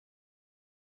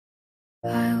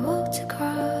I walked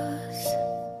across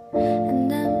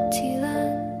an empty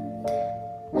land.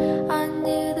 I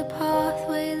knew the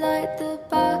pathway like the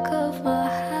back of my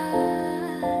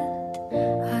hand.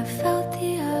 I felt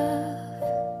the earth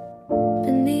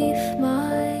beneath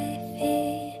my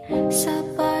feet.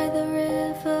 Sat by the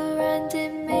river and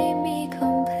it made me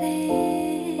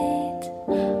complete.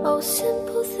 Oh,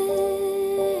 simple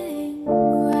thing,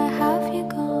 where have you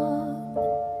gone?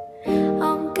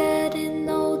 I'm getting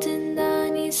old and I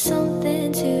need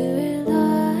something to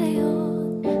rely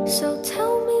on. So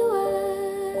tell me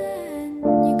when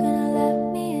you're gonna let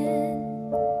me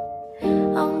in.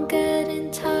 I'm getting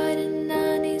tired and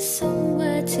I need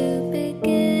somewhere to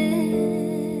begin.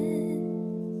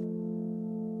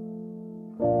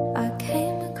 I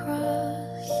came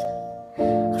across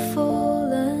a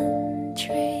fallen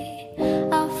tree.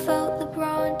 I felt the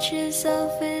branches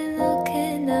of it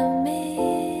looking at me.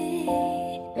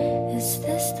 Is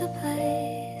this the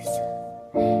place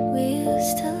we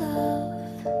used to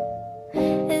love?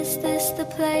 Is this the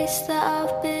place that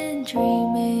I've been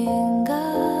dreaming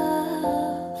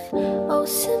of? Oh,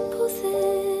 simple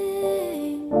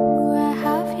thing, where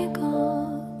have you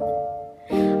gone?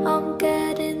 I'm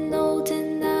getting old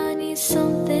and I need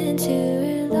something to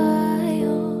rely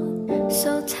on.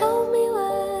 So tell me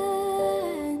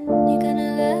when you're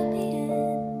gonna let me in.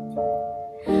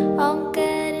 I'm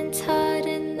getting tired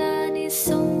and I need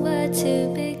somewhere to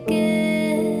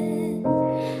begin.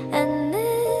 And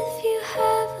if you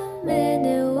have a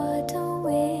minute, why don't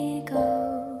we go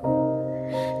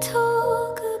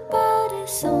talk about it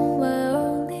somewhere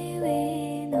only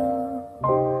we know?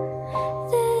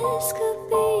 This could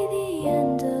be the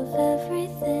end of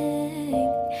everything.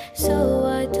 So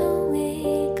why don't we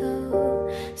go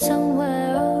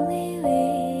somewhere only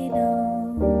we know?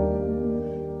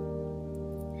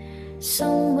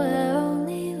 Somewhere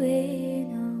only we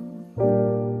know.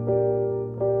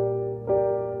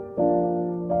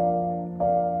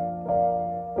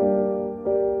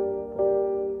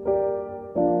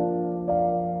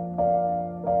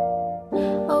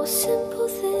 Oh, simple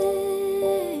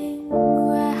thing,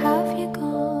 where have you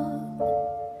gone?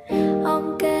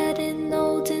 I'm getting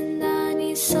old and I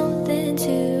need something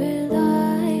to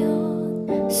rely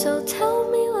on. So tell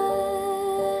me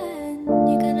when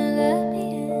you're gonna let me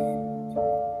in.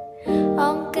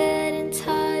 I'm getting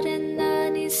tired and I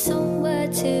need somewhere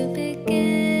to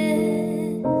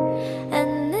begin.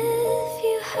 And if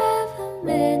you have a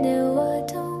minute, why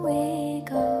don't we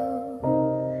go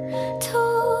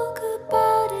talk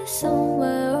about it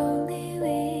somewhere only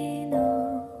we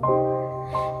know?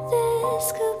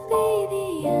 This could be the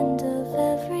end of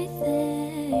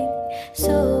everything.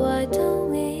 So why don't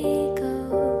we go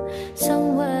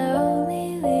somewhere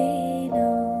only we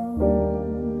know?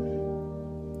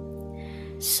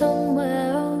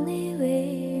 Somewhere